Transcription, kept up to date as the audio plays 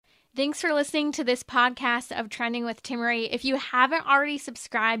Thanks for listening to this podcast of Trending with Timmerie. If you haven't already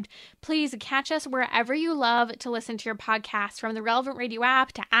subscribed, please catch us wherever you love to listen to your podcast, from the Relevant Radio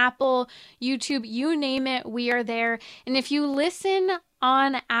app to Apple, YouTube, you name it, we are there. And if you listen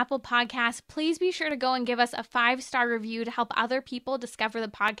on Apple Podcasts, please be sure to go and give us a 5-star review to help other people discover the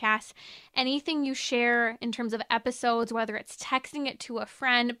podcast. Anything you share in terms of episodes, whether it's texting it to a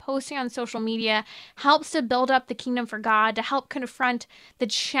friend, posting on social media, helps to build up the kingdom for God, to help confront the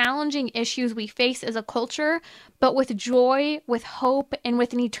challenging issues we face as a culture, but with joy, with hope, and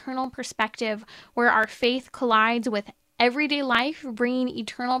with an eternal perspective where our faith collides with everyday life, bringing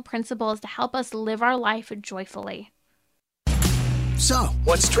eternal principles to help us live our life joyfully. So,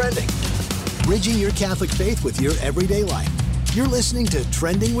 what's trending? Bridging your Catholic faith with your everyday life. You're listening to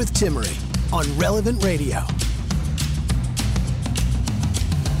Trending with Timmerie on Relevant Radio.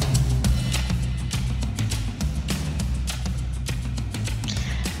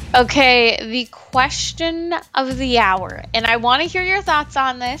 Okay, the question of the hour, and I want to hear your thoughts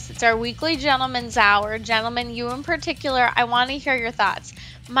on this. It's our weekly Gentleman's Hour. Gentlemen, you in particular, I want to hear your thoughts.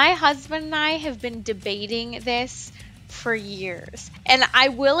 My husband and I have been debating this for years, and I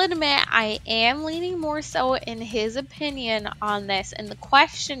will admit I am leaning more so in his opinion on this, and the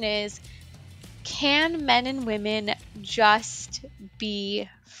question is, can men and women just be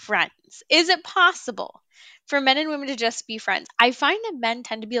friends? Is it possible for men and women to just be friends? I find that men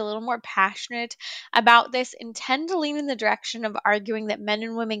tend to be a little more passionate about this and tend to lean in the direction of arguing that men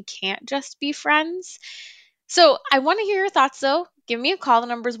and women can't just be friends. So I want to hear your thoughts, though. Give me a call. The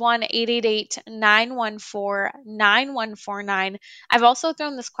number's 1-888-914-9149. I've also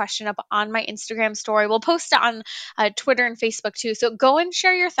thrown this question up on my Instagram story. We'll post it on Twitter and Facebook too. So go and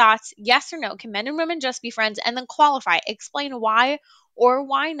share your thoughts. Yes or no? Can men and women just be friends? And then qualify. Explain why or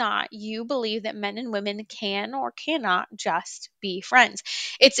why not you believe that men and women can or cannot just be friends.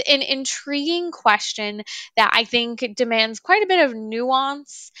 It's an intriguing question that I think demands quite a bit of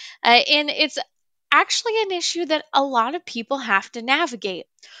nuance, and it's actually an issue that a lot of people have to navigate.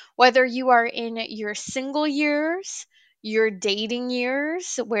 Whether you are in your single years, your dating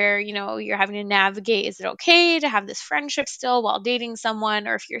years, where you're having to navigate, is it okay to have this friendship still while dating someone?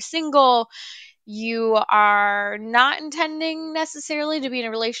 Or if you're single, you are not intending necessarily to be in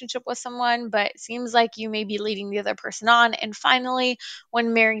a relationship with someone, but it seems like you may be leading the other person on. And finally,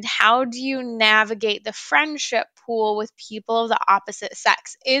 when married, how do you navigate the friendship pool with people of the opposite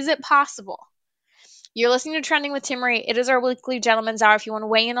sex? Is it possible? You're listening to Trending with Timmerie. It is our weekly Gentleman's Hour. If you want to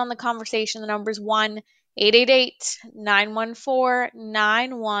weigh in on the conversation, the number is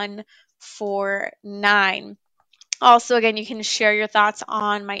 1-888-914-9149. Also, again, you can share your thoughts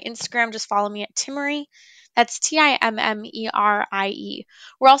on my Instagram. Just follow me at Timmerie. That's Timmerie.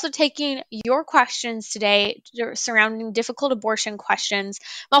 We're also taking your questions today surrounding difficult abortion questions.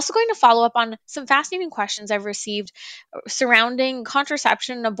 I'm also going to follow up on some fascinating questions I've received surrounding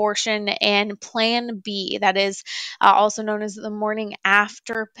contraception, abortion, and Plan B, that is also known as the morning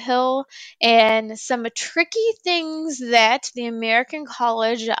after pill, and some tricky things that the American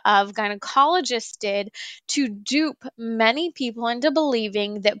College of Gynecologists did to dupe many people into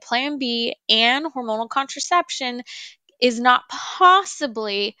believing that Plan B and hormonal contraception is not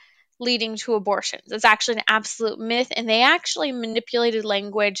possibly leading to abortions. It's actually an absolute myth, and they actually manipulated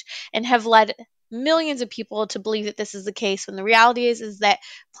language and have led millions of people to believe that this is the case, when the reality is that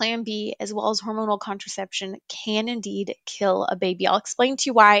Plan B, as well as hormonal contraception, can indeed kill a baby. I'll explain to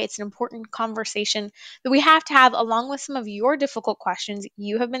you why it's an important conversation that we have to have, along with some of your difficult questions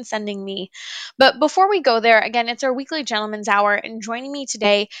you have been sending me. But before we go there, again, it's our weekly Gentleman's Hour, and joining me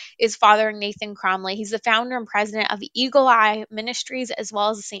today is Father Nathan Cromly. He's the founder and president of Eagle Eye Ministries, as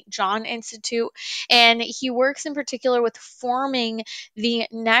well as the St. John Institute, and he works in particular with forming the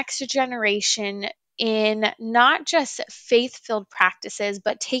next generation in not just faith-filled practices,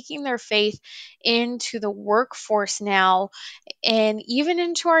 but taking their faith into the workforce now, and even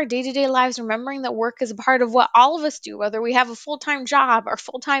into our day-to-day lives, remembering that work is a part of what all of us do, whether we have a full-time job or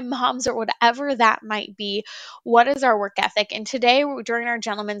full-time moms or whatever that might be. What is our work ethic? And today, during our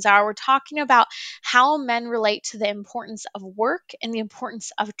Gentleman's Hour, we're talking about how men relate to the importance of work and the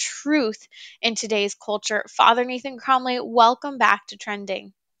importance of truth in today's culture. Father Nathan Cromly, welcome back to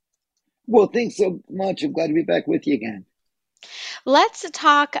Trending. Well, thanks so much. I'm glad to be back with you again. Let's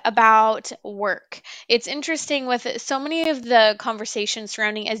talk about work. It's interesting with so many of the conversations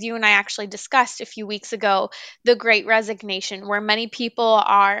surrounding, as you and I actually discussed a few weeks ago, the Great Resignation, where many people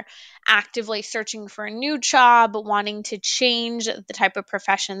are actively searching for a new job, wanting to change the type of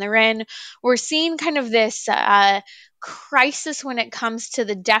profession they're in. We're seeing kind of this crisis when it comes to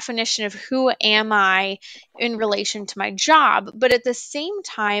the definition of who am I in relation to my job. But at the same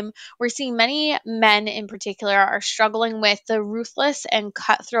time, we're seeing many men in particular are struggling with the ruthless and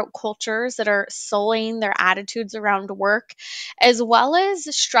cutthroat cultures that are sullying their attitudes around work, as well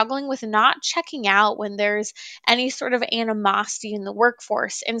as struggling with not checking out when there's any sort of animosity in the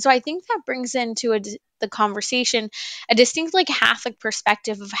workforce. And so I think that brings into the conversation a distinctly Catholic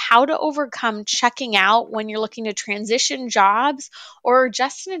perspective of how to overcome checking out when you're looking to transition jobs or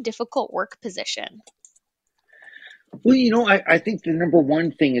just in a difficult work position. Well, I think the number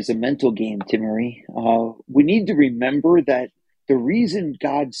one thing is a mental game, Timmery. We need to remember that the reason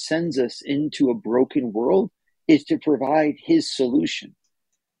God sends us into a broken world is to provide his solution.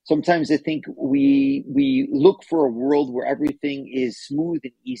 Sometimes I think we look for a world where everything is smooth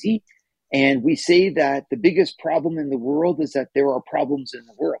and easy, and we say that the biggest problem in the world is that there are problems in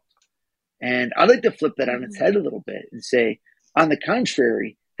the world. And I'd like to flip that on its head a little bit and say, on the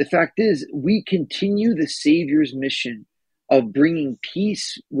contrary, the fact is we continue the Savior's mission of bringing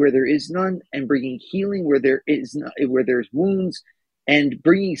peace where there is none, and bringing healing where there's wounds, and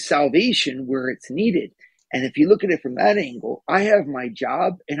bringing salvation where it's needed. And if you look at it from that angle, I have my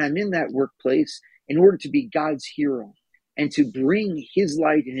job and I'm in that workplace in order to be God's hero and to bring his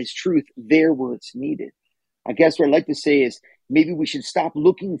light and his truth there where it's needed. I guess what I'd like to say is maybe we should stop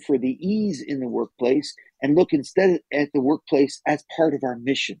looking for the ease in the workplace and look instead at the workplace as part of our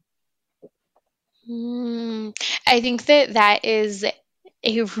mission. I think that is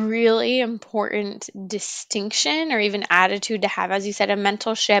a really important distinction or even attitude to have, as you said, a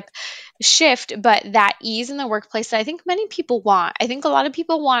mental shift, but that ease in the workplace that I think many people want. I think a lot of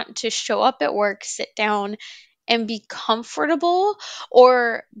people want to show up at work, sit down, and be comfortable,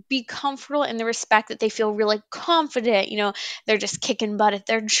 or be comfortable in the respect that they feel really confident. They're just kicking butt at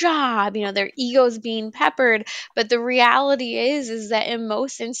their job, their egos being peppered. But the reality is that in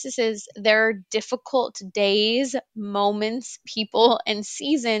most instances, there are difficult days, moments, people, and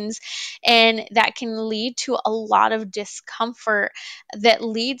seasons, and that can lead to a lot of discomfort that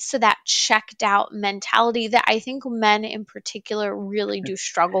leads to that checked out mentality that I think men in particular really do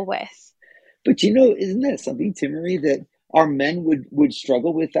struggle with. But isn't that something, Timmery, that our men would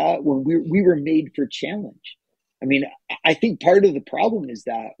struggle with that when we were made for challenge? I mean, I think part of the problem is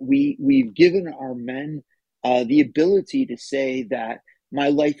that we've given our men the ability to say that my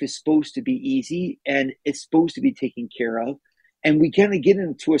life is supposed to be easy and it's supposed to be taken care of. And we kind of get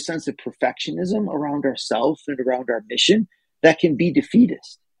into a sense of perfectionism around ourselves and around our mission that can be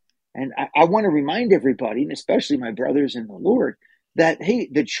defeatist. And I want to remind everybody, and especially my brothers in the Lord, that, hey,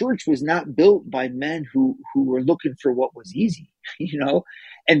 the church was not built by men who were looking for what was easy,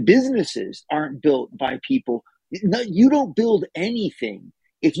 and businesses aren't built by people. You don't build anything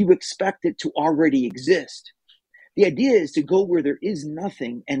if you expect it to already exist. The idea is to go where there is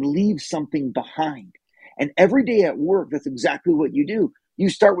nothing and leave something behind. And every day at work, that's exactly what you do. You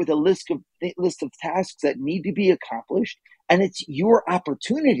start with a list of tasks that need to be accomplished, and it's your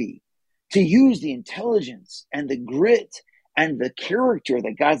opportunity to use the intelligence and the grit and the character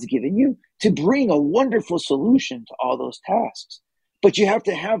that God's given you to bring a wonderful solution to all those tasks. But you have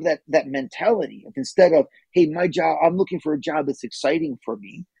to have that mentality of, instead of, hey, my job, I'm looking for a job that's exciting for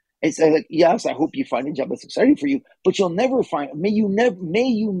me. It's like, yes, I hope you find a job that's exciting for you, but may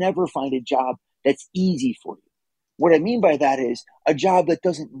you never find a job that's easy for you. What I mean by that is a job that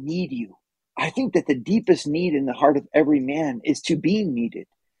doesn't need you. I think that the deepest need in the heart of every man is to be needed.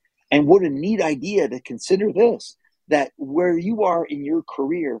 And what a neat idea to consider this, that where you are in your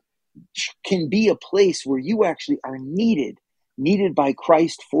career can be a place where you actually are needed by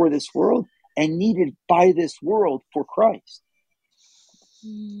Christ for this world and needed by this world for Christ.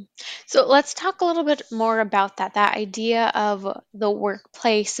 So let's talk a little bit more about that idea of the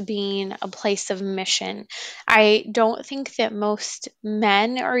workplace being a place of mission. I don't think that most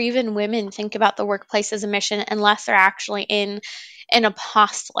men or even women think about the workplace as a mission unless they're actually in an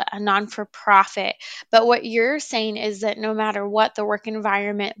apostolate, a non-for-profit. But what you're saying is that no matter what the work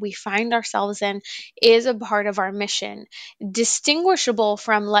environment we find ourselves in is a part of our mission, distinguishable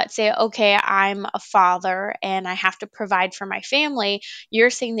from, let's say, okay, I'm a father and I have to provide for my family. You're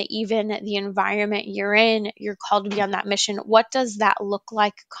saying that even the environment you're in, you're called to be on that mission. What does that look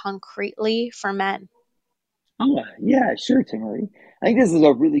like concretely for men? Oh, yeah, sure, Timmery. I think this is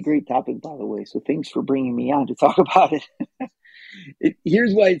a really great topic, by the way. So thanks for bringing me on to talk about it.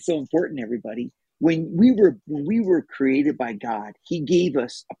 Here's why it's so important, everybody. When we were created by God, he gave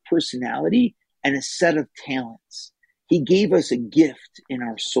us a personality and a set of talents. He gave us a gift in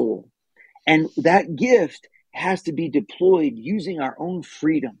our soul. And that gift has to be deployed using our own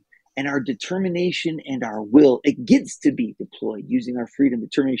freedom and our determination and our will, it gets to be deployed using our freedom,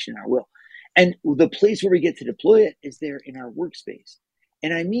 determination, and our will. And the place where we get to deploy it is there in our workspace.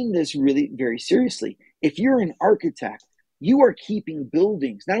 And I mean this really very seriously. If you're an architect, you are keeping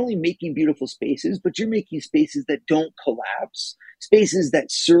buildings, not only making beautiful spaces, but you're making spaces that don't collapse, spaces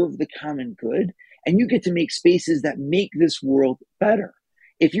that serve the common good, and you get to make spaces that make this world better.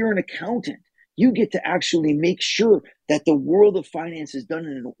 If you're an accountant, you get to actually make sure that the world of finance is done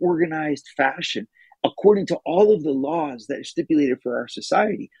in an organized fashion according to all of the laws that are stipulated for our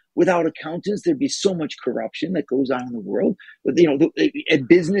society. Without accountants, there'd be so much corruption that goes on in the world. But a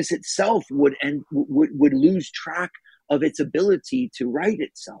business itself would lose track of its ability to right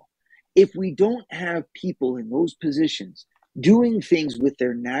itself. If we don't have people in those positions doing things with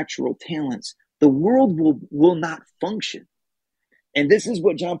their natural talents, the world will not function. And this is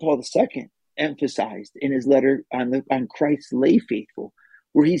what John Paul II emphasized in his letter on Christ's lay faithful,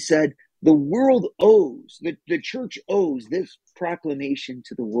 where he said, the world owes, the church owes this proclamation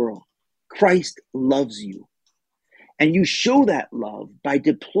to the world. Christ loves you. And you show that love by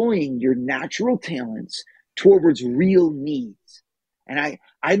deploying your natural talents towards real needs. And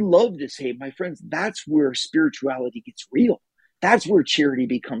I love to say, my friends, that's where spirituality gets real. That's where charity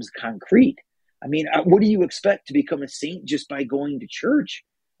becomes concrete. I mean, what do you expect to become a saint just by going to church?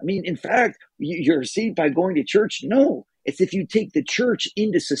 I mean, in fact, you're a saint by going to church? No, it's if you take the church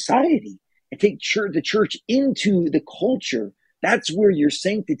into society and take the church into the culture, that's where your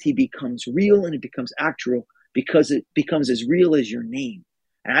sanctity becomes real and it becomes actual because it becomes as real as your name.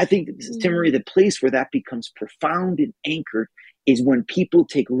 And I think, Timmerie, the place where that becomes profound and anchored is when people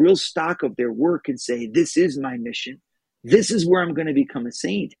take real stock of their work and say, this is my mission. This is where I'm going to become a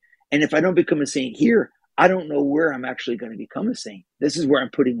saint. And if I don't become a saint here, I don't know where I'm actually going to become a saint. This is where I'm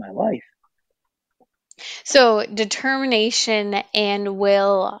putting my life. So determination and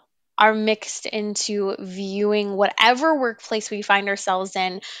will are mixed into viewing whatever workplace we find ourselves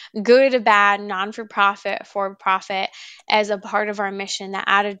in, good, bad, non-for-profit, for-profit, as a part of our mission. That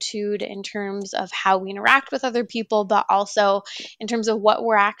attitude in terms of how we interact with other people, but also in terms of what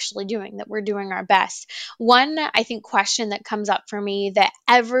we're actually doing, that we're doing our best. One, I think, question that comes up for me that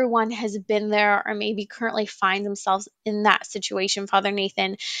everyone has been there or maybe currently find themselves in that situation, Father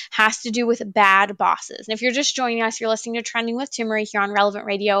Nathan, has to do with bad bosses. And if you're just joining us, you're listening to Trending with Timmerie here on Relevant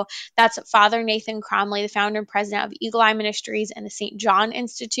Radio. That's Father Nathan Cromly, the founder and president of Eagle Eye Ministries and the St. John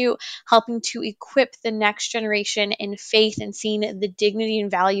Institute, helping to equip the next generation in faith and seeing the dignity and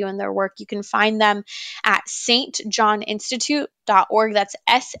value in their work. You can find them at stjohninstitute.org. That's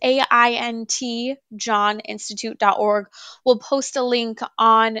SAINT, johninstitute.org. We'll post a link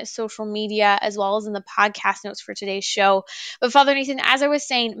on social media as well as in the podcast notes for today's show. But Father Nathan, as I was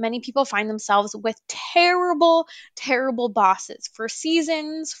saying, many people find themselves with terrible, terrible bosses for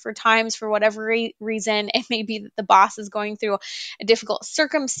seasons, for times, for whatever reason. It may be that the boss is going through a difficult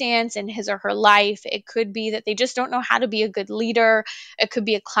circumstance in his or her life. It could be that they just don't know how to be a good leader. It could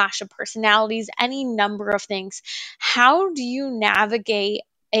be a clash of personalities, any number of things. How do you navigate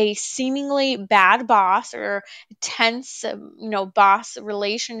a seemingly bad boss or tense, boss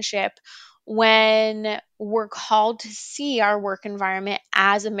relationship when we're called to see our work environment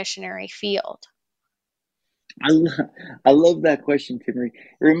as a missionary field? I love that question, Timmerie.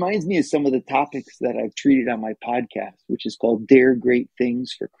 It reminds me of some of the topics that I've treated on my podcast, which is called Dare Great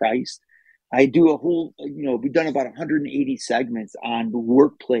Things for Christ. I do a whole, we've done about 180 segments on the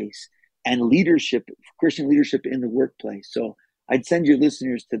workplace and leadership, Christian leadership in the workplace. So I'd send your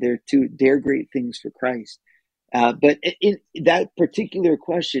listeners to there too, Dare Great Things for Christ. But in that particular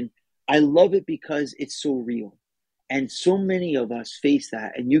question, I love it because it's so real. And so many of us face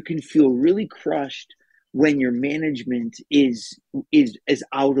that. And you can feel really crushed when your management is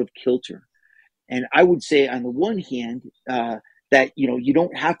out of kilter. And I would say on the one hand, that, you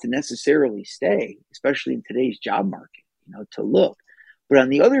don't have to necessarily stay, especially in today's job market, to look. But on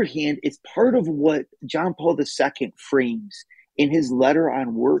the other hand, it's part of what John Paul II frames in his letter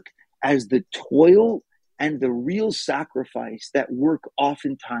on work as the toil and the real sacrifice that work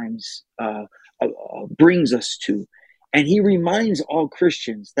oftentimes brings us to. And he reminds all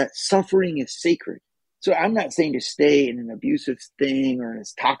Christians that suffering is sacred. So I'm not saying to stay in an abusive thing or in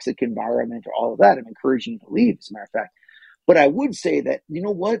this toxic environment or all of that. I'm encouraging you to leave, as a matter of fact. But I would say that,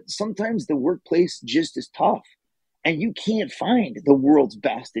 sometimes the workplace just is tough. And you can't find the world's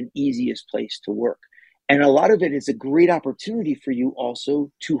best and easiest place to work. And a lot of it is a great opportunity for you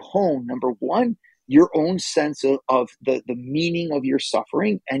also to hone, number one, your own sense of the meaning of your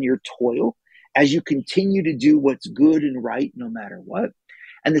suffering and your toil as you continue to do what's good and right no matter what.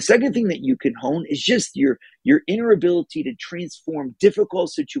 And the second thing that you can hone is just your inner ability to transform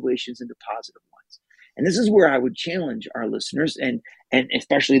difficult situations into positive ones. And this is where I would challenge our listeners and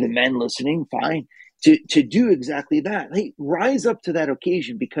especially the men listening, fine, to do exactly that. Hey, rise up to that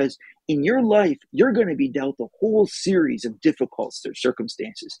occasion, because in your life, you're going to be dealt a whole series of difficult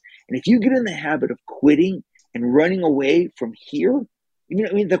circumstances. And if you get in the habit of quitting and running away from here,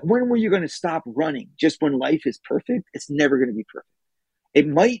 like, when were you going to stop running? Just when life is perfect? It's never going to be perfect. It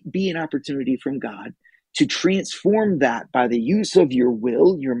might be an opportunity from God to transform that by the use of your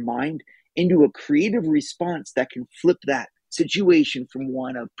will, your mind, into a creative response that can flip that situation from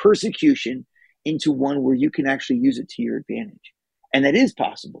one of persecution into one where you can actually use it to your advantage. And that is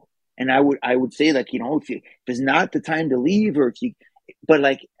possible. And I would say, like, if it's not the time to leave, but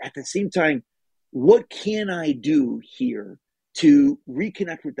like at the same time, what can I do here to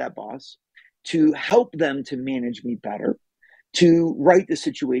reconnect with that boss, to help them to manage me better, to right the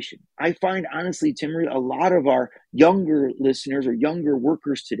situation? I find, honestly, Timmerie, a lot of our younger listeners or younger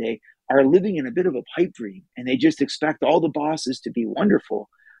workers today are living in a bit of a pipe dream, and they just expect all the bosses to be wonderful.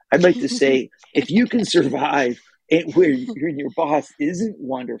 I'd like to say, if you can survive where your boss isn't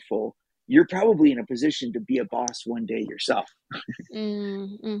wonderful, you're probably in a position to be a boss one day yourself.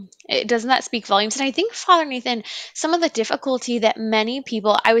 Doesn't that speak volumes? And I think, Father Nathan, some of the difficulty that many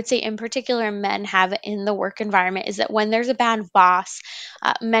people, I would say in particular men, have in the work environment is that when there's a bad boss,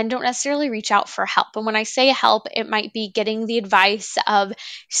 men don't necessarily reach out for help. And when I say help, it might be getting the advice of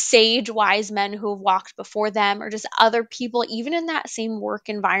sage, wise men who have walked before them, or just other people, even in that same work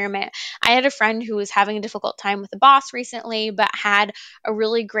environment. I had a friend who was having a difficult time with a boss recently, but had a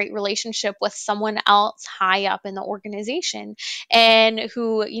really great relationship with someone else high up in the organization, and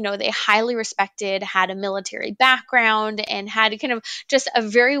who, they highly respected, had a military background, and had kind of just a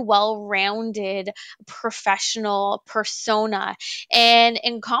very well-rounded professional persona. And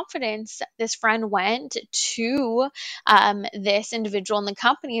in confidence, this friend went to this individual in the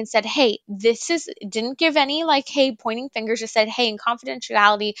company and said, hey, didn't give any pointing fingers, just said, hey, in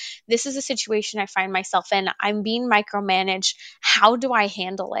confidentiality, this is a situation I find myself in. I'm being micromanaged. How do I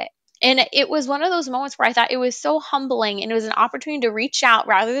handle it? And it was one of those moments where I thought it was so humbling, and it was an opportunity to reach out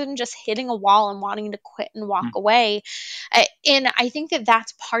rather than just hitting a wall and wanting to quit and walk away. And I think that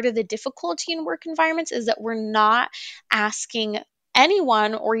that's part of the difficulty in work environments, is that we're not asking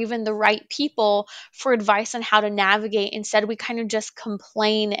anyone or even the right people for advice on how to navigate. Instead, we kind of just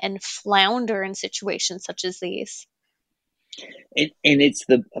complain and flounder in situations such as these. And it's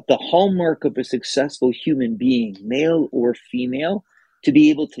the hallmark of a successful human being, male or female, to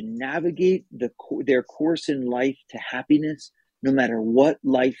be able to navigate their course in life to happiness, no matter what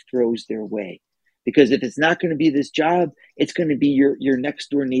life throws their way. Because if it's not going to be this job, it's going to be your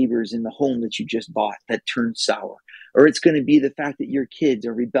next door neighbors in the home that you just bought that turned sour. Or it's going to be the fact that your kids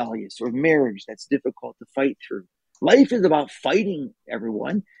are rebellious, or marriage that's difficult to fight through. Life is about fighting,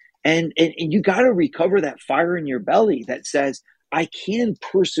 everyone. And you got to recover that fire in your belly that says, I can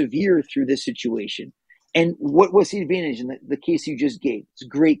persevere through this situation. And what's the advantage in the case you just gave? It's a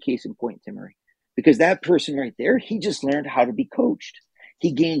great case in point, Timmerie, because that person right there, he just learned how to be coached.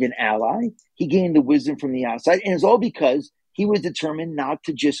 He gained an ally. He gained the wisdom from the outside. And it's all because he was determined not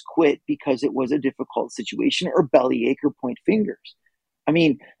to just quit because it was a difficult situation or bellyache or point fingers. I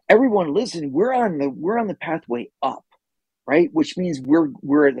mean, everyone listen, we're on the pathway up, right? Which means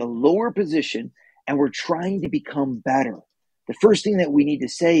we're at a lower position and we're trying to become better. The first thing that we need to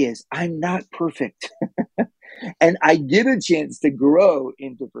say is, I'm not perfect. And I get a chance to grow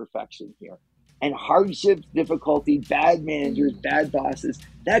into perfection here. And hardships, difficulty, bad managers, bad bosses,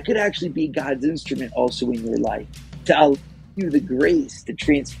 that could actually be God's instrument also in your life to allow you the grace to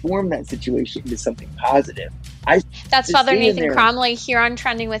transform that situation into something positive. That's Father Nathan Cromly here on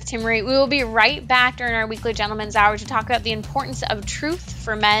Trending with Timmerie. We will be right back during our weekly Gentleman's Hour to talk about the importance of truth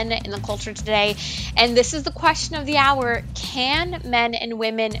for men in the culture today. And this is the question of the hour: can men and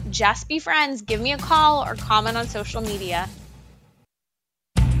women just be friends? Give me a call or comment on social media.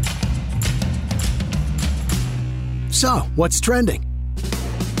 So, what's trending?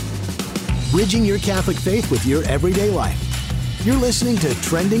 Bridging your Catholic faith with your everyday life. You're listening to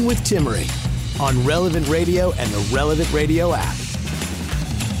Trending with Timmerie on Relevant Radio and the Relevant Radio app.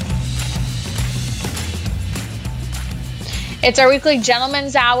 It's our weekly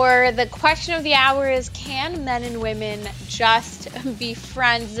Gentleman's Hour. The question of the hour is, can men and women just be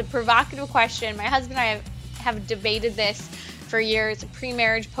friends? It's a provocative question. My husband and I have debated this for years,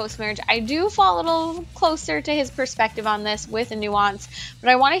 pre-marriage, post-marriage. I do fall a little closer to his perspective on this with a nuance, but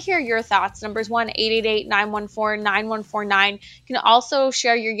I want to hear your thoughts. Numbers 1-888-914-9149. You can also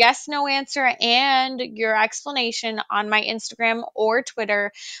share your yes, no answer and your explanation on my Instagram or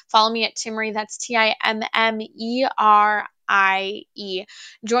Twitter. Follow me at Timmerie. That's TIMMERIE.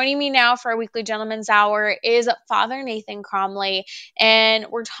 Joining me now for our weekly Gentleman's Hour is Father Nathan Cromly, and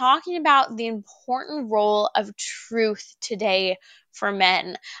we're talking about the important role of truth today for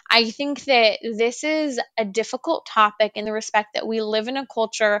men. I think that this is a difficult topic in the respect that we live in a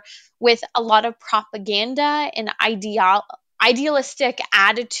culture with a lot of propaganda and idealistic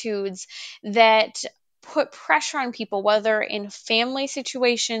attitudes that put pressure on people, whether in family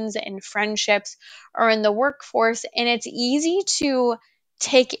situations, in friendships, or in the workforce. And it's easy to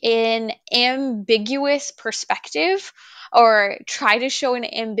take an ambiguous perspective or try to show an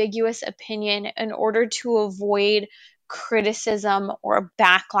ambiguous opinion in order to avoid criticism or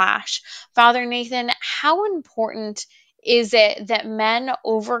backlash. Father Nathan, how important is it that men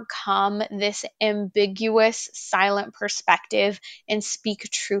overcome this ambiguous, silent perspective and speak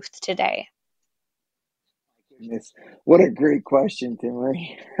truth today? Goodness, what a great question,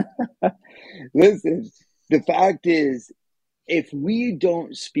 Timmerie. Listen, the fact is, if we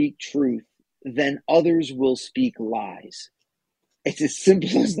don't speak truth, then others will speak lies. It's as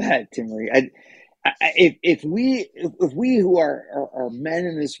simple as that, Timmerie. If we who are men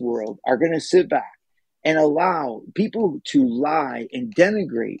in this world are going to sit back and allow people to lie and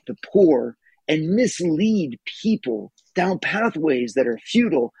denigrate the poor and mislead people down pathways that are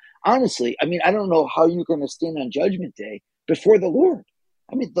futile, honestly, I mean, I don't know how you're going to stand on Judgment Day before the Lord.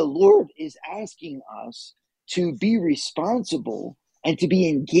 I mean, the Lord is asking us to be responsible and to be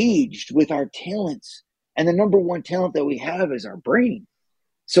engaged with our talents. And the number one talent that we have is our brain.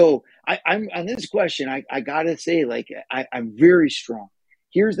 So I'm on this question, I got to say, I'm very strong.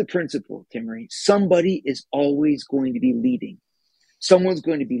 Here's the principle, Timmerie. Somebody is always going to be leading. Someone's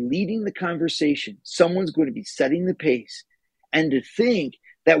going to be leading the conversation. Someone's going to be setting the pace. And to think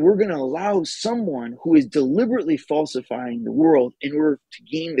that we're going to allow someone who is deliberately falsifying the world in order to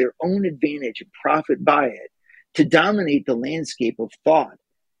gain their own advantage and profit by it, to dominate the landscape of thought.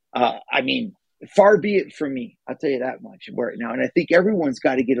 I mean, far be it from me. I'll tell you that much right now. And I think everyone's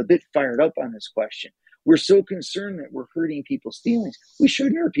got to get a bit fired up on this question. We're so concerned that we're hurting people's feelings. We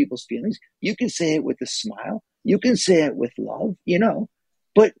shouldn't hurt people's feelings. You can say it with a smile. You can say it with love,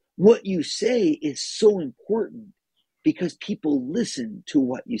 but what you say is so important because people listen to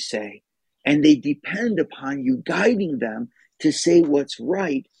what you say and they depend upon you guiding them to say what's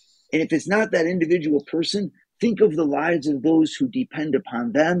right. And if it's not that individual person, think of the lives of those who depend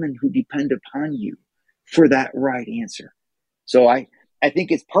upon them and who depend upon you for that right answer. So I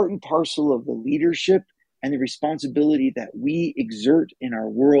think it's part and parcel of the leadership and the responsibility that we exert in our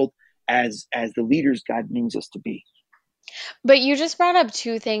world as the leaders God means us to be. But you just brought up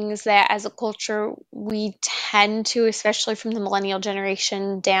two things that as a culture we tend to, especially from the millennial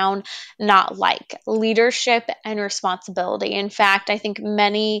generation down, not like: leadership and responsibility. In fact, I think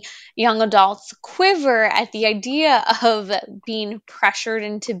many young adults quiver at the idea of being pressured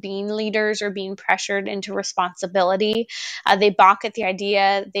into being leaders or being pressured into responsibility. They balk at the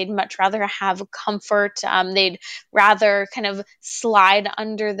idea. They'd much rather have comfort. They'd rather kind of slide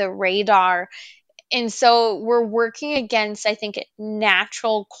under the radar. And so we're working against, I think,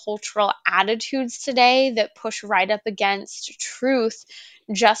 natural cultural attitudes today that push right up against truth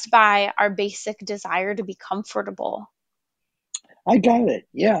just by our basic desire to be comfortable. I got it.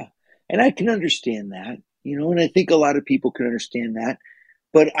 Yeah. And I can understand that, and I think a lot of people can understand that.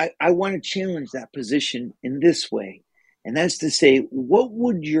 But I want to challenge that position in this way. And that's to say, what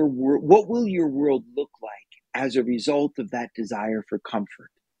will your world look like as a result of that desire for comfort?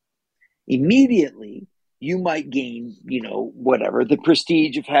 Immediately, you might gain, the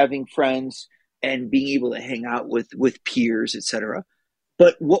prestige of having friends and being able to hang out with peers, etc.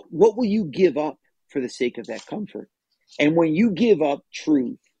 But what will you give up for the sake of that comfort? And when you give up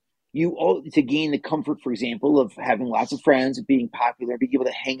truth, to gain the comfort, for example, of having lots of friends, of being popular, being able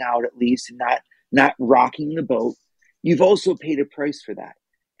to hang out at least, and not rocking the boat, you've also paid a price for that,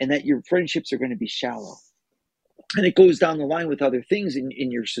 and that your friendships are going to be shallow. And it goes down the line with other things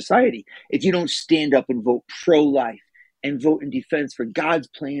in your society. If you don't stand up and vote pro-life and vote in defense for God's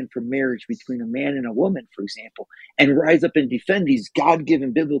plan for marriage between a man and a woman, for example, and rise up and defend these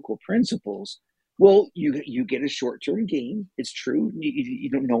God-given biblical principles, well, you get a short-term gain. It's true.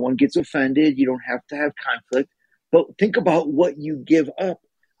 No one gets offended. You don't have to have conflict. But think about what you give up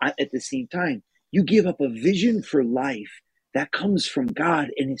at the same time. You give up a vision for life that comes from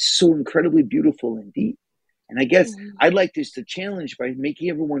God, and it's so incredibly beautiful and deep. And I guess I'd like this to challenge by making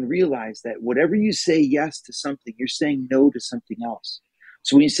everyone realize that whatever you say yes to something, you're saying no to something else.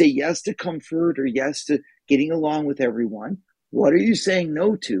 So when you say yes to comfort or yes to getting along with everyone, what are you saying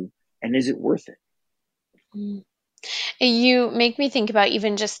no to? And is it worth it? You make me think about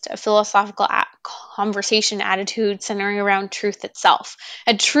even just a philosophical conversation attitude centering around truth itself.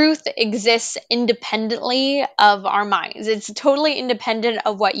 A truth exists independently of our minds. It's totally independent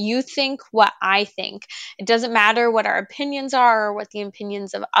of what you think, what I think. It doesn't matter what our opinions are or what the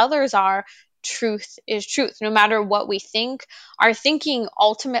opinions of others are. Truth is truth. No matter what we think, our thinking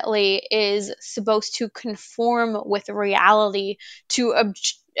ultimately is supposed to conform with reality to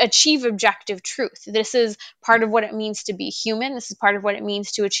achieve objective truth. This is part of what it means to be human. This is part of what it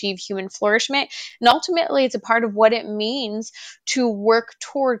means to achieve human flourishment. And ultimately, it's a part of what it means to work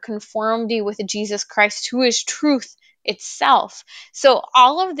toward conformity with Jesus Christ, who is truth itself. So,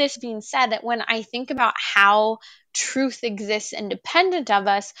 all of this being said, that when I think about how truth exists independent of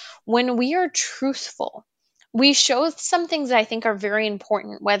us, when we are truthful, we show some things that I think are very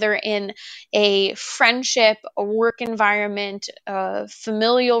important, whether in a friendship, a work environment, a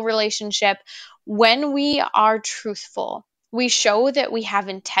familial relationship. When we are truthful, we show that we have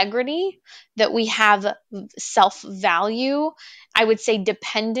integrity, that we have self-value, I would say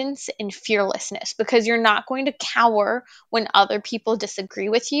dependence and fearlessness, because you're not going to cower when other people disagree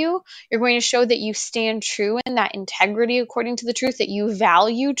with you. You're going to show that you stand true in that integrity according to the truth, that you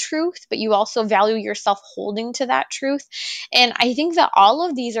value truth, but you also value yourself holding to that truth. And I think that all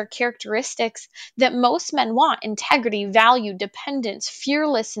of these are characteristics that most men want: integrity, value, dependence,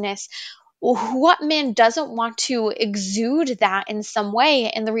 fearlessness. What man doesn't want to exude that in some way?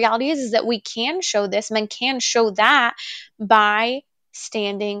 And the reality is that we can show this, men can show that by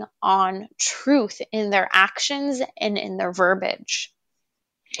standing on truth in their actions and in their verbiage.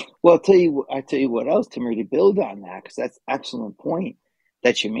 Well, I'll tell you what else, Timmy, to build on that, because that's an excellent point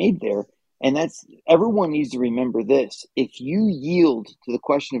that you made there. And that's, everyone needs to remember this. If you yield to the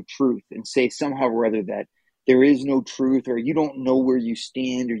question of truth and say somehow or other that there is no truth, or you don't know where you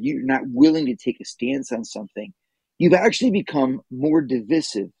stand, or you're not willing to take a stance on something, you've actually become more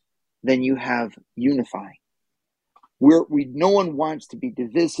divisive than you have unifying. No one wants to be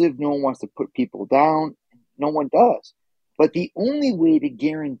divisive. No one wants to put people down. No one does. But the only way to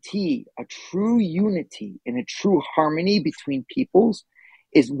guarantee a true unity and a true harmony between peoples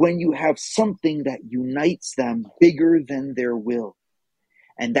is when you have something that unites them bigger than their will.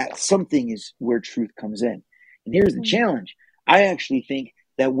 And that something is where truth comes in. And here's the challenge. I actually think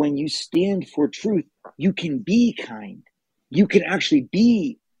that when you stand for truth, you can be kind. You can actually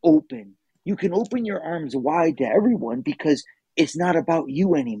be open. You can open your arms wide to everyone because it's not about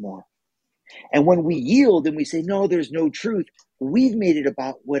you anymore. And when we yield and we say, no, there's no truth, we've made it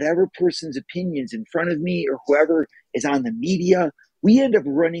about whatever person's opinions in front of me or whoever is on the media. We end up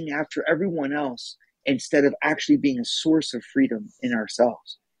running after everyone else instead of actually being a source of freedom in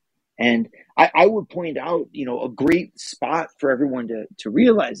ourselves. And I would point out, a great spot for everyone to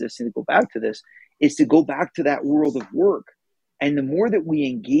realize this and to go back to this is to go back to that world of work. And the more that we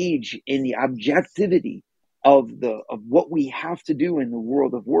engage in the objectivity of what we have to do in the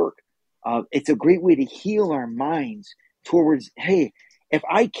world of work, it's a great way to heal our minds towards, hey, if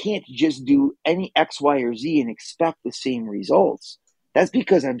I can't just do any X, Y, or Z and expect the same results, that's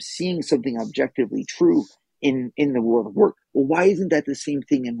because I'm seeing something objectively true in the world of work. Well, why isn't that the same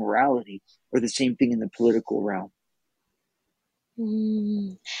thing in morality or the same thing in the political realm?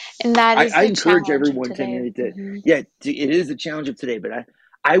 And that is I the encourage challenge everyone of today. it is a challenge of today, but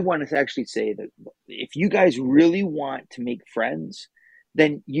I want to actually say that if you guys really want to make friends,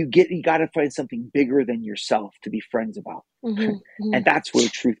 then you got to find something bigger than yourself to be friends about. And that's where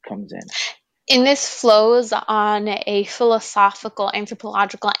truth comes in. And this flows on a philosophical,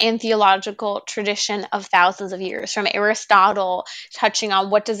 anthropological, and theological tradition of thousands of years, from Aristotle touching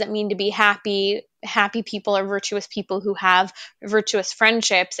on what does it mean to be happy. Happy people are virtuous people who have virtuous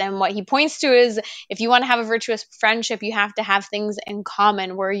friendships. And what he points to is, if you want to have a virtuous friendship, you have to have things in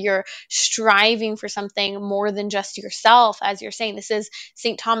common where you're striving for something more than just yourself. As you're saying, this is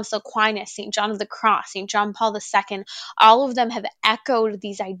St. Thomas Aquinas, St. John of the Cross, St. John Paul II. All of them have echoed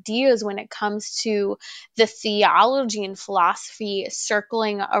these ideas when it comes to the theology and philosophy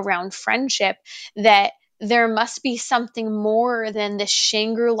circling around friendship, that there must be something more than the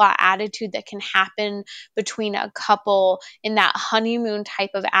Shangri-La attitude that can happen between a couple, in that honeymoon type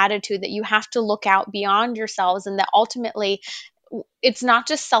of attitude, that you have to look out beyond yourselves, and that ultimately it's not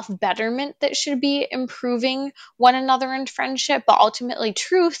just self-betterment that should be improving one another in friendship, but ultimately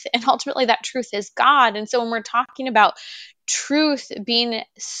truth, and ultimately that truth is God. And so when we're talking about truth being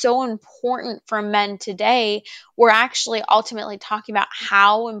so important for men today, we're actually ultimately talking about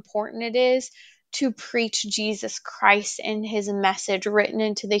how important it is to preach Jesus Christ and his message written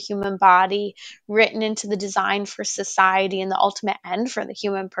into the human body, written into the design for society and the ultimate end for the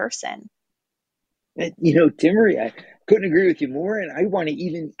human person. Timmerie, I couldn't agree with you more. And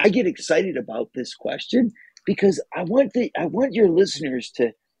I get excited about this question because I want your listeners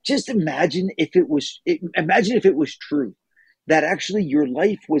to just imagine if it was true that actually your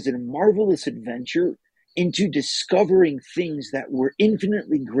life was a marvelous adventure into discovering things that were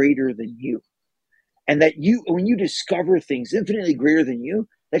infinitely greater than you. And that when you discover things infinitely greater than you,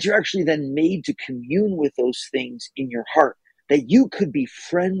 that you're actually then made to commune with those things in your heart, that you could be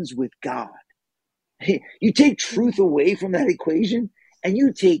friends with God. You take truth away from that equation, and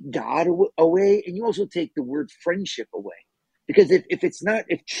you take God away, and you also take the word friendship away. Because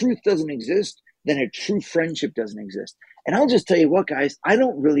if truth doesn't exist, then a true friendship doesn't exist. And I'll just tell you what, guys, I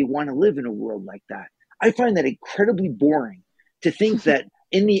don't really want to live in a world like that. I find that incredibly boring to think that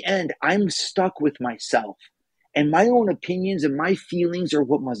in the end, I'm stuck with myself. And my own opinions and my feelings are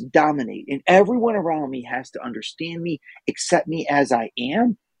what must dominate. And everyone around me has to understand me, accept me as I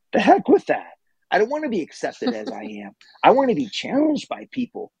am. The heck with that. I don't want to be accepted as I am. I want to be challenged by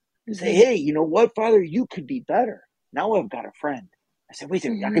people and say, hey, you know what, Father, you could be better. Now I've got a friend. I said, wait a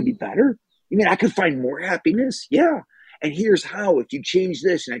minute, I could be better? You mean I could find more happiness? Yeah. And here's how. If you change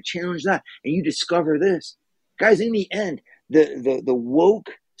this and I challenge that and you discover this. Guys, in the end, the woke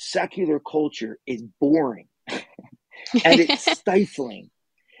secular culture is boring and it's stifling.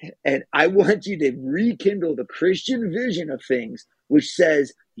 And I want you to rekindle the Christian vision of things, which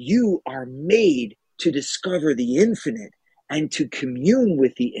says you are made to discover the infinite and to commune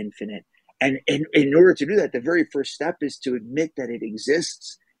with the infinite. And in order to do that, the very first step is to admit that it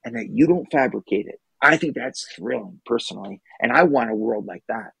exists and that you don't fabricate it. I think that's thrilling personally. And I want a world like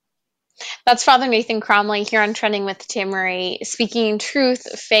that. That's Father Nathan Cromly here on Trending with Timmerie, speaking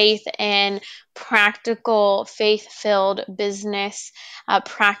truth, faith, and practical, faith-filled business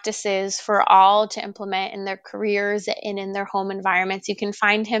practices for all to implement in their careers and in their home environments. You can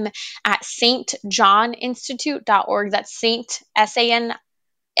find him at stjohninstitute.org. That's Saint, SAINT,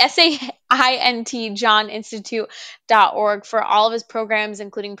 johninstitute.org for all of his programs,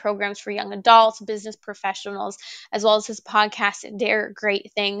 including programs for young adults, business professionals, as well as his podcast, Dare Great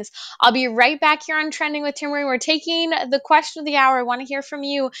Things. I'll be right back here on Trending with Timmerie. We're taking the question of the hour. I want to hear from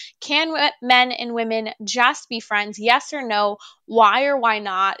you. Can men and women just be friends? Yes or no? Why or why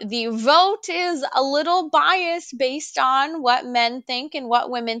not? The vote is a little biased based on what men think and what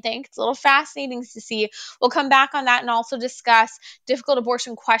women think. It's a little fascinating to see. We'll come back on that and also discuss difficult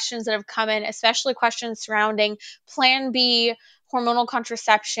abortion questions that have come in, especially questions surrounding Plan B, hormonal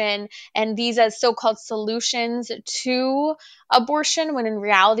contraception, and these as so-called solutions to abortion, when in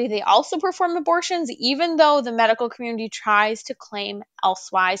reality they also perform abortions, even though the medical community tries to claim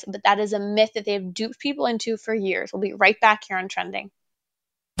elsewise. But that is a myth that they have duped people into for years. We'll be right back here on Trending.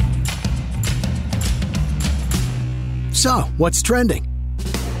 So, what's trending?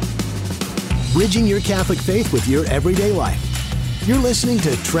 Bridging your Catholic faith with your everyday life. You're listening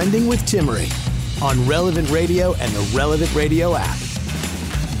to Trending with Timmerie on Relevant Radio and the Relevant Radio app.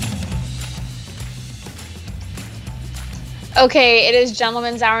 Okay, it is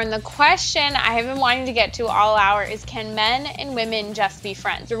Gentleman's Hour, and the question I have been wanting to get to all hour is, can men and women just be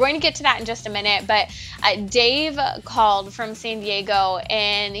friends? We're going to get to that in just a minute, but Dave called from San Diego,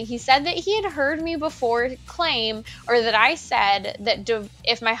 and he said that he had heard me before claim, or that I said that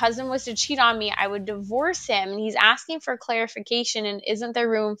if my husband was to cheat on me, I would divorce him, and he's asking for clarification, and isn't there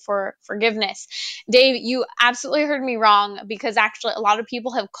room for forgiveness? Dave, you absolutely heard me wrong, because actually a lot of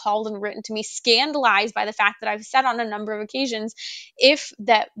people have called and written to me scandalized by the fact that I've said on a number of occasions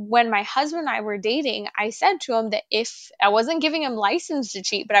when my husband and I were dating, I said to him that if I wasn't giving him license to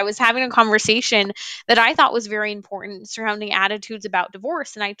cheat, but I was having a conversation that I thought was very important surrounding attitudes about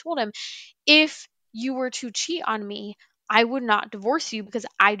divorce. And I told him, if you were to cheat on me, I would not divorce you because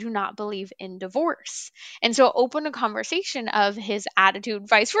I do not believe in divorce. And so open a conversation of his attitude,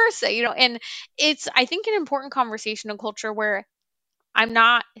 vice versa, and it's, I think, an important conversation in culture where I'm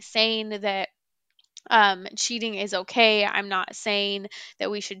not saying that cheating is okay. I'm not saying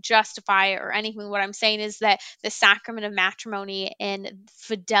that we should justify it or anything. What I'm saying is that the sacrament of matrimony and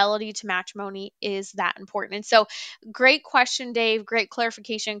fidelity to matrimony is that important. And so, great question, Dave. Great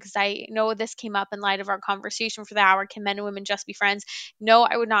clarification, because I know this came up in light of our conversation for the hour. Can men and women just be friends? No,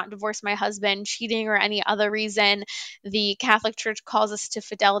 I would not divorce my husband, cheating or any other reason. The Catholic Church calls us to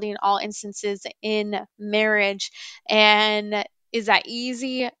fidelity in all instances in marriage. And Is that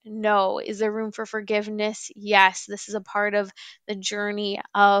easy? No. Is there room for forgiveness? Yes. This is a part of the journey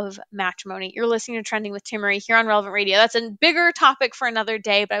of matrimony. You're listening to Trending with Timmerie here on Relevant Radio. That's a bigger topic for another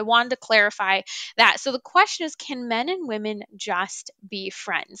day, but I wanted to clarify that. So the question is, can men and women just be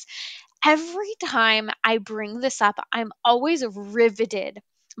friends? Every time I bring this up, I'm always riveted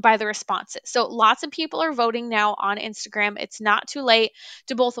by the responses. So lots of people are voting now on Instagram. It's not too late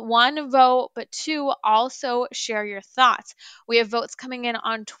to both one, vote, but two, also share your thoughts. We have votes coming in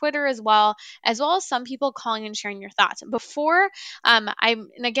on Twitter as well as some people calling and sharing your thoughts. Before and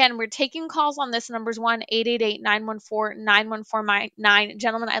again, we're taking calls on this. Numbers 1-888-914-9149.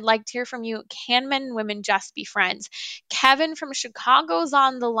 Gentlemen, I'd like to hear from you. Can men and women just be friends? Kevin from Chicago's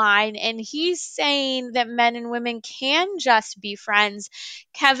on the line, and he's saying that men and women can just be friends.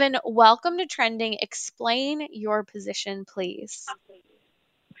 Kevin, welcome to Trending. Explain your position, please.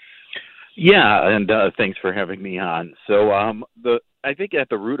 Yeah, and thanks for having me on. So I think at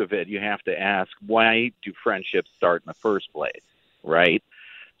the root of it, you have to ask, why do friendships start in the first place, right?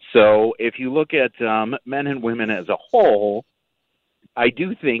 So if you look at men and women as a whole, I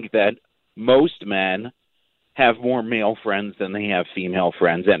do think that most men have more male friends than they have female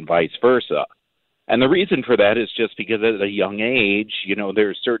friends, and vice versa. And the reason for that is just because at a young age,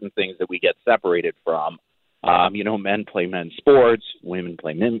 there's certain things that we get separated from. Men play men's sports, women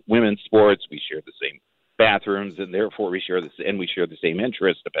play women's sports. We share the same bathrooms, and therefore we share the same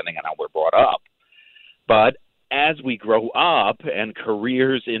interests, depending on how we're brought up. But as we grow up and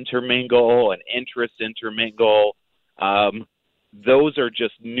careers intermingle and interests intermingle, those are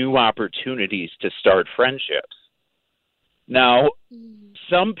just new opportunities to start friendships. Now,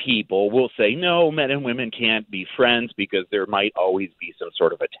 some people will say, no, men and women can't be friends because there might always be some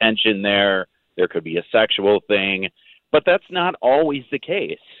sort of a tension there. There could be a sexual thing, but that's not always the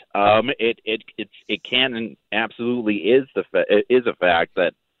case. It can and absolutely is a fact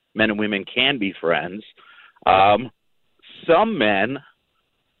that men and women can be friends. Some men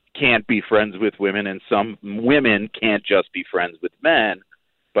can't be friends with women, and some women can't just be friends with men.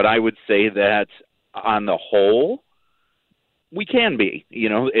 But I would say that on the whole, we can be.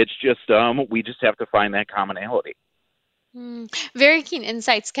 It's just we just have to find that commonality. Very keen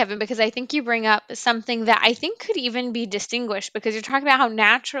insights, Kevin, because I think you bring up something that I think could even be distinguished, because you're talking about how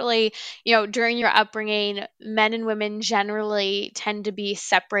naturally, during your upbringing, men and women generally tend to be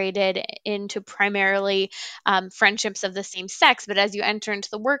separated into primarily friendships of the same sex. But as you enter into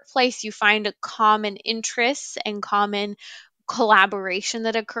the workplace, you find common interests and common collaboration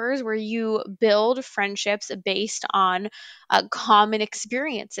that occurs where you build friendships based on common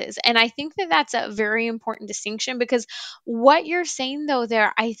experiences. And I think that that's a very important distinction, because what you're saying, though,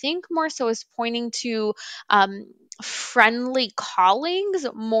 there, I think more so is pointing to friendly callings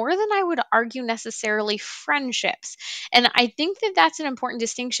more than I would argue necessarily friendships. And I think that that's an important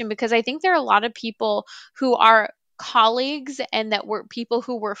distinction, because I think there are a lot of people who are colleagues and that were people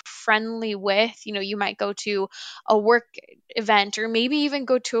who were friendly with. You might go to a work event, or maybe even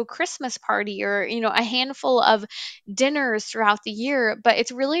go to a Christmas party, or a handful of dinners throughout the year, but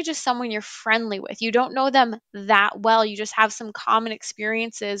it's really just someone you're friendly with. You don't know them that well. You just have some common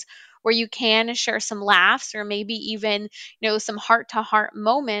experiences where you can share some laughs, or maybe even some heart to heart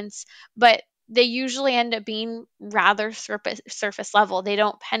moments, but they usually end up being rather surface level. They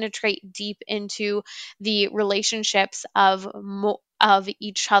don't penetrate deep into the relationships of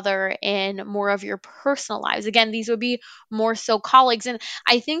each other in more of your personal lives. Again, these would be more so colleagues. And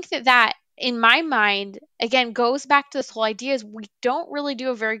I think that in my mind, again, goes back to this whole idea is we don't really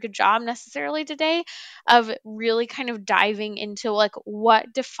do a very good job necessarily today of really kind of diving into like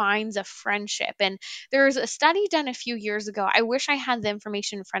what defines a friendship. And there was a study done a few years ago. I wish I had the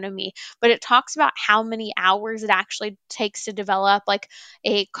information in front of me, but it talks about how many hours it actually takes to develop like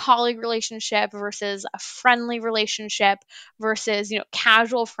a colleague relationship versus a friendly relationship versus,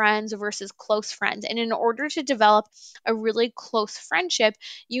 casual friends versus close friends. And in order to develop a really close friendship,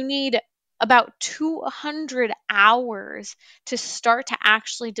 you need about 200 hours to start to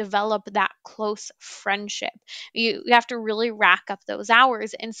actually develop that close friendship. You have to really rack up those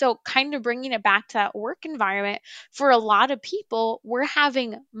hours. And so, kind of bringing it back to that work environment, for a lot of people, we're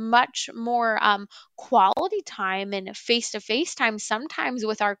having much more quality time and face to face time sometimes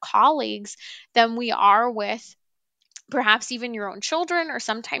with our colleagues than we are with perhaps even your own children, or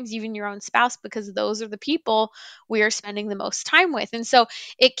sometimes even your own spouse, because those are the people we are spending the most time with. And so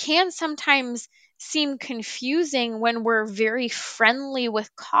it can sometimes seem confusing when we're very friendly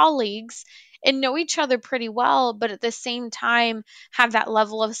with colleagues and know each other pretty well, but at the same time have that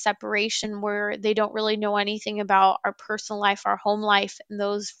level of separation where they don't really know anything about our personal life, our home life, and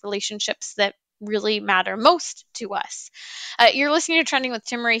those relationships that really matter most to us. You're listening to Trending with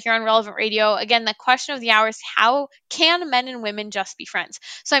Timmerie here on Relevant Radio. Again, the question of the hour is, how can men and women just be friends?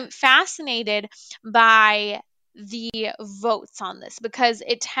 So I'm fascinated by the votes on this because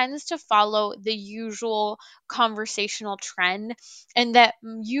it tends to follow the usual conversational trend, and that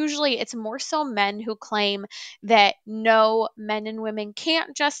usually it's more so men who claim that no, men and women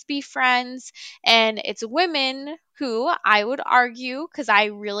can't just be friends, and it's women who, I would argue, because I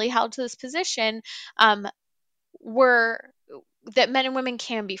really held to this position, were that men and women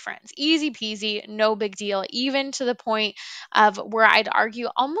can be friends. Easy peasy, no big deal, even to the point of where I'd argue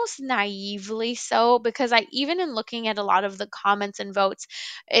almost naively so, because even in looking at a lot of the comments and votes,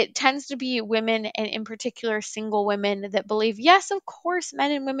 it tends to be women, and in particular single women, that believe, yes, of course,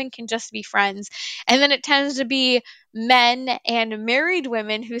 men and women can just be friends. And then it tends to be men and married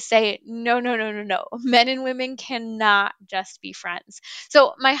women who say, no, no, no, no, no, men and women cannot just be friends.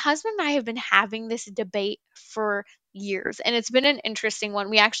 So my husband and I have been having this debate for years, and it's been an interesting one.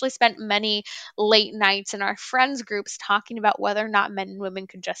 We actually spent many late nights in our friends groups talking about whether or not men and women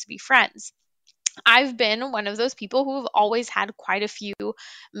could just be friends. I've been one of those people who have always had quite a few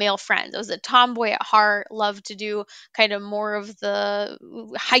male friends. I was a tomboy at heart, loved to do kind of more of the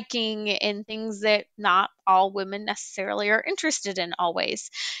hiking and things that not all women necessarily are interested in always.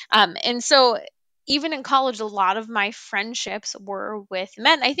 And so even in college, a lot of my friendships were with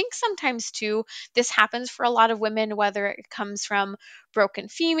men. I think sometimes too, this happens for a lot of women, whether it comes from broken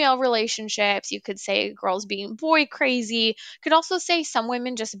female relationships. You could say girls being boy crazy. Could also say some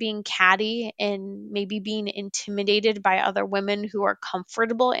women just being catty and maybe being intimidated by other women who are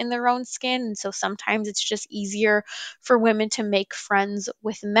comfortable in their own skin. And so sometimes it's just easier for women to make friends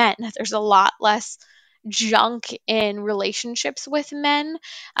with men. There's a lot less junk in relationships with men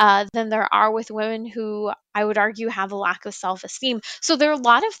than there are with women who I would argue have a lack of self esteem. So there are a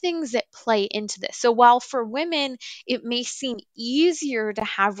lot of things that play into this. So while for women it may seem easier to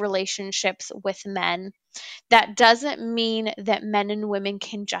have relationships with men, that doesn't mean that men and women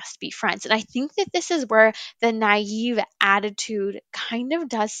can just be friends. And I think that this is where the naive attitude kind of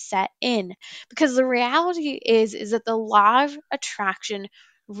does set in, because the reality is that the law of attraction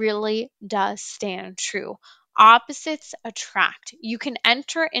really does stand true. Opposites attract. You can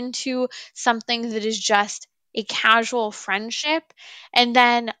enter into something that is just a casual friendship, and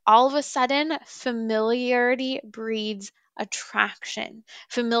then all of a sudden, familiarity breeds attraction.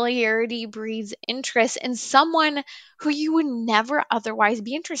 Familiarity breeds interest in someone who you would never otherwise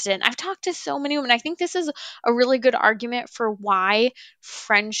be interested in. I've talked to so many women. I think this is a really good argument for why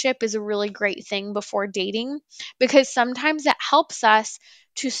friendship is a really great thing before dating, because sometimes it helps us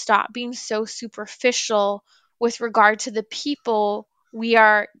to stop being so superficial with regard to the people we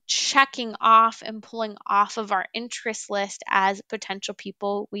are checking off and pulling off of our interest list as potential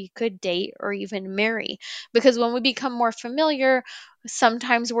people we could date or even marry. Because when we become more familiar,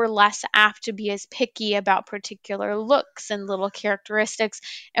 sometimes we're less apt to be as picky about particular looks and little characteristics,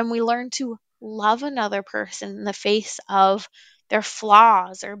 and we learn to love another person in the face of their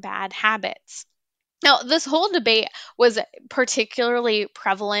flaws or bad habits. Now, this whole debate was particularly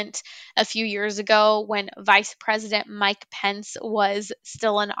prevalent a few years ago when Vice President Mike Pence was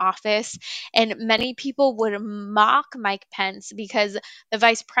still in office, and many people would mock Mike Pence because the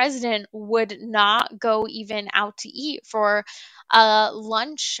vice president would not go even out to eat for a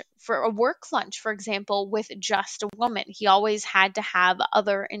work lunch, for example, with just a woman. He always had to have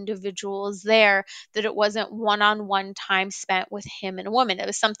other individuals there, that it wasn't one-on-one time spent with him and a woman. It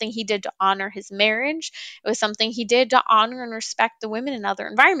was something he did to honor his marriage. It was something he did to honor and respect the women in other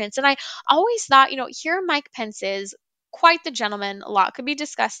environments. And I always thought, here Mike Pence is, quite the gentleman. A lot could be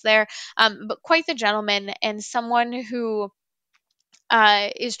discussed there, but quite the gentleman, and someone who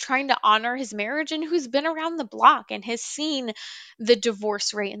is trying to honor his marriage, and who's been around the block and has seen the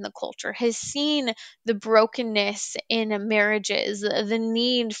divorce rate in the culture, has seen the brokenness in marriages, the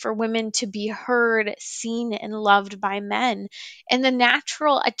need for women to be heard, seen, and loved by men, and the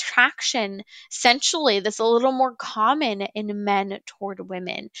natural attraction, essentially, that's a little more common in men toward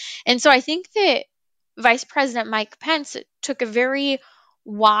women. And so I think that Vice President Mike Pence took a very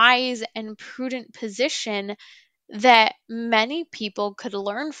wise and prudent position that many people could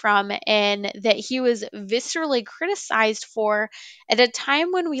learn from, and that he was viscerally criticized for at a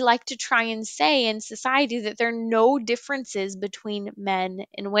time when we like to try and say in society that there are no differences between men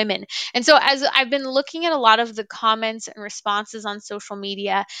and women. And so, as I've been looking at a lot of the comments and responses on social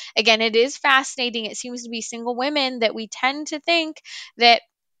media, again, it is fascinating. It seems to be single women that we tend to think that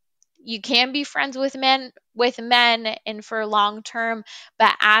you can be friends with men and for long term,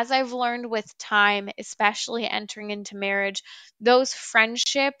 but as I've learned with time, especially entering into marriage, those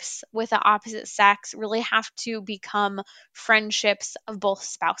friendships with the opposite sex really have to become friendships of both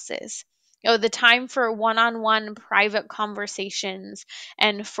spouses. The time for one-on-one private conversations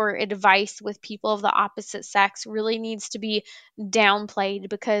and for advice with people of the opposite sex really needs to be downplayed,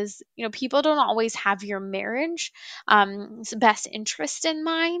 because people don't always have your marriage best interest in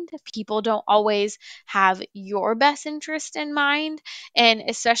mind. People don't always have your best interest in mind. And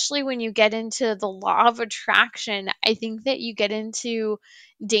especially when you get into the law of attraction, I think that you get into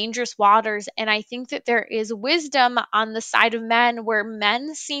dangerous waters. And I think that there is wisdom on the side of men, where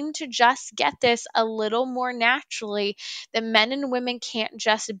men seem to just get this a little more naturally, that men and women can't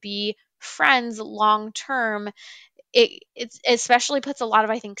just be friends long term. It especially puts a lot of,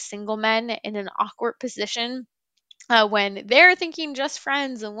 I think, single men in an awkward position when they're thinking just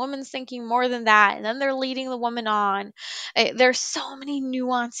friends and woman's thinking more than that, and then they're leading the woman on. There's so many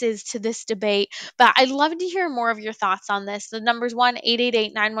nuances to this debate, but I'd love to hear more of your thoughts on this. The number's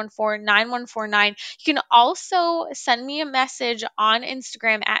 1-888-914-9149. You can also send me a message on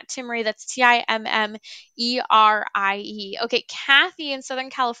Instagram at Timmerie. That's Timmerie. Okay, Kathy in Southern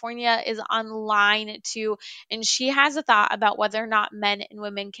California is online too, and she has a thought about whether or not men and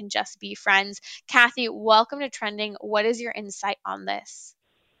women can just be friends. Kathy, welcome to Trending. What is your insight on this?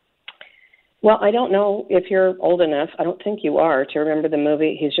 Well, I don't know if you're old enough, I don't think you are, to remember the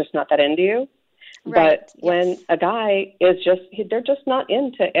movie He's Just Not That Into You. Right. But when a guy is they're just not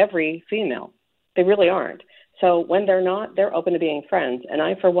into every female. They really aren't. So when they're not, they're open to being friends. And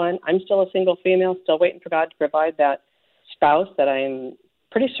I, for one, I'm still a single female, still waiting for God to provide that spouse that I'm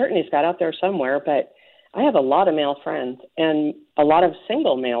pretty certain he's got out there somewhere. But I have a lot of male friends and a lot of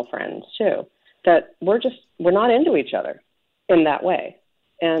single male friends too, that we're not into each other in that way.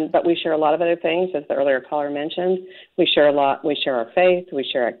 But we share a lot of other things, as the earlier caller mentioned. We share a lot. We share our faith. We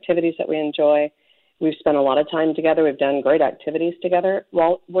share activities that we enjoy. We've spent a lot of time together. We've done great activities together.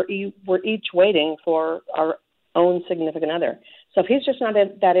 Well, we're each waiting for our own significant other. So if he's just not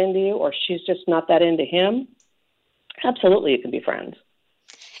that into you, or she's just not that into him, absolutely, you can be friends.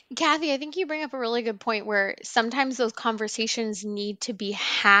 Kathy, I think you bring up a really good point, where sometimes those conversations need to be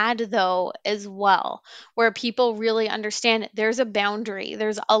had, though, as well, where people really understand there's a boundary,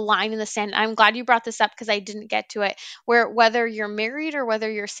 there's a line in the sand. I'm glad you brought this up, because I didn't get to it, where whether you're married or whether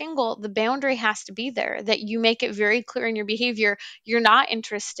you're single, the boundary has to be there, that you make it very clear in your behavior you're not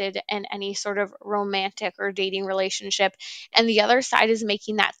interested in any sort of romantic or dating relationship. And the other side is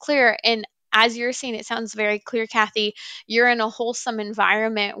making that clear. And as you're saying, it sounds very clear, Kathy, you're in a wholesome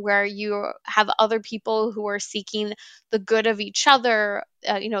environment where you have other people who are seeking the good of each other.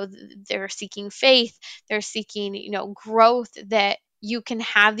 They're seeking faith, they're seeking, growth, that you can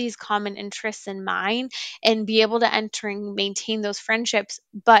have these common interests in mind and be able to enter and maintain those friendships.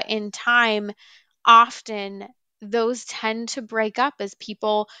 But in time, often those tend to break up as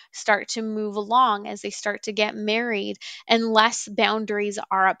people start to move along, as they start to get married, unless boundaries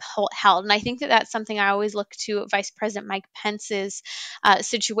are upheld. And I think that that's something I always look to Vice President Mike Pence's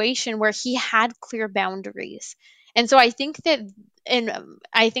situation, where he had clear boundaries. And so I think that, and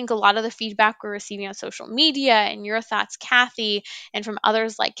I think a lot of the feedback we're receiving on social media, and your thoughts, Kathy, and from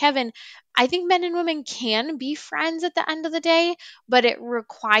others like Kevin, I think men and women can be friends at the end of the day, but it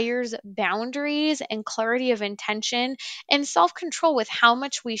requires boundaries and clarity of intention and self control with how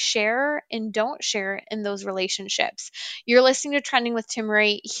much we share and don't share in those relationships. You're listening to Trending with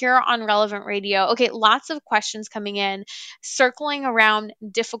Timmerie here on Relevant Radio. Okay, lots of questions coming in, circling around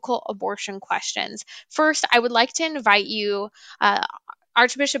difficult abortion questions. First, I would like to invite you,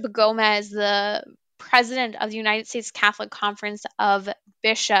 Archbishop Gomez, the president of the United States Catholic Conference of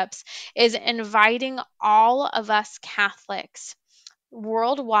Bishops, is inviting all of us Catholics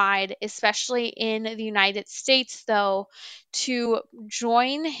worldwide, especially in the United States, though, to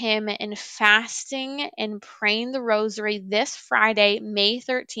join him in fasting and praying the rosary this Friday, May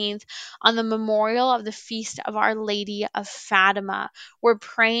 13th, on the memorial of the feast of Our Lady of Fatima. We're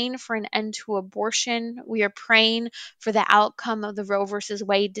praying for an end to abortion. We are praying for the outcome of the Roe versus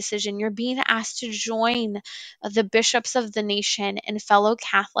Wade decision. You're being asked to join the bishops of the nation and fellow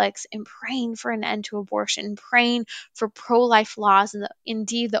Catholics in praying for an end to abortion, praying for pro-life laws, and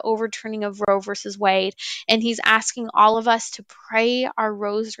indeed the overturning of Roe versus Wade. And he's asking all of us to pray our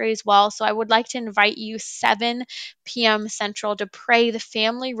rosary as well. So I would like to invite you 7 p.m. Central to pray the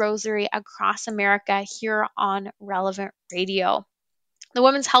family rosary across America here on Relevant Radio. The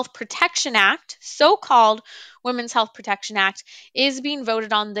Women's Health Protection Act, so-called Women's Health Protection Act, is being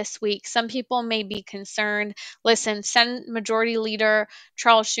voted on this week. Some people may be concerned. Listen, Senate Majority Leader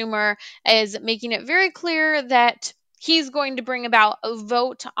Charles Schumer is making it very clear that he's going to bring about a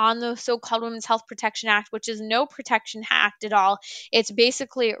vote on the so-called Women's Health Protection Act, which is no protection act at all. It's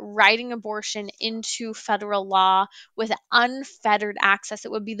basically writing abortion into federal law with unfettered access.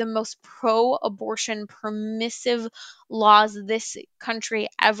 It would be the most pro-abortion, permissive laws this country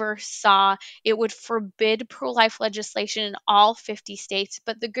ever saw. It would forbid pro-life legislation in all 50 states.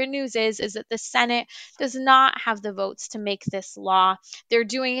 But the good news is that the Senate does not have the votes to make this law. They're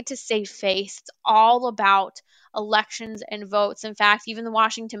doing it to save face. It's all about elections and votes. In fact, even the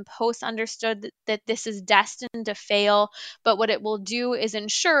Washington Post understood that this is destined to fail. But what it will do is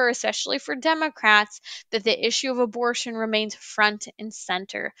ensure, especially for Democrats, that the issue of abortion remains front and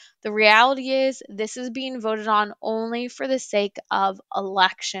center. The reality is this is being voted on only for the sake of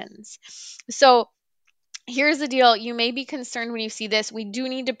elections. So here's the deal. You may be concerned when you see this. We do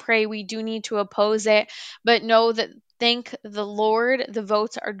need to pray. We do need to oppose it. But know that, thank the Lord, the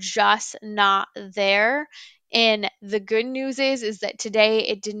votes are just not there. And the good news is that today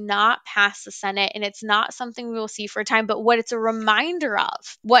it did not pass the Senate, and it's not something we will see for a time. But what it's a reminder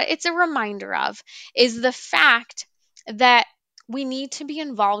of is the fact that we need to be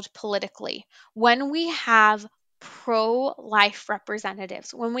involved politically. When we have pro-life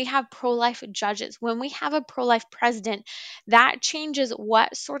representatives, when we have pro-life judges, when we have a pro-life president, that changes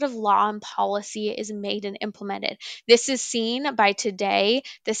what sort of law and policy is made and implemented. This is seen by today,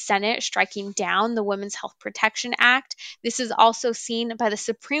 the Senate striking down the Women's Health Protection Act. This is also seen by the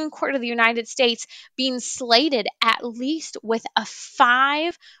Supreme Court of the United States being slated at least with a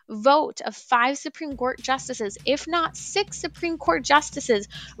 5 vote of 5 Supreme Court justices, if not 6 Supreme Court justices,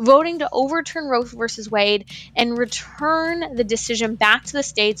 voting to overturn Roe versus Wade and return the decision back to the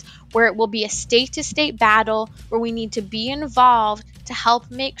states, where it will be a state-to-state battle where we need to be involved to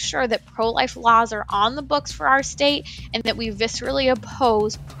help make sure that pro-life laws are on the books for our state and that we viscerally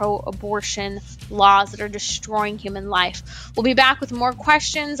oppose pro-abortion laws that are destroying human life. We'll be back with more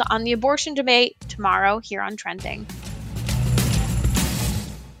questions on the abortion debate tomorrow here on Trending.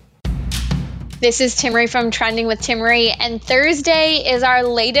 This is Timmerie from Trending with Timmerie, and Thursday is our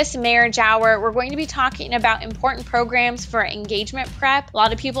latest marriage hour. We're going to be talking about important programs for engagement prep. A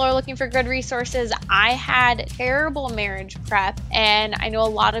lot of people are looking for good resources. I had terrible marriage prep, and I know a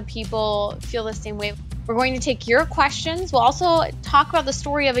lot of people feel the same way. We're going to take your questions. We'll also talk about the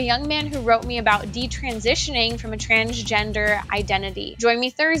story of a young man who wrote me about detransitioning from a transgender identity. Join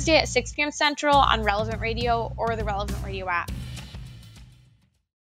me Thursday at 6 p.m. Central on Relevant Radio or the Relevant Radio app.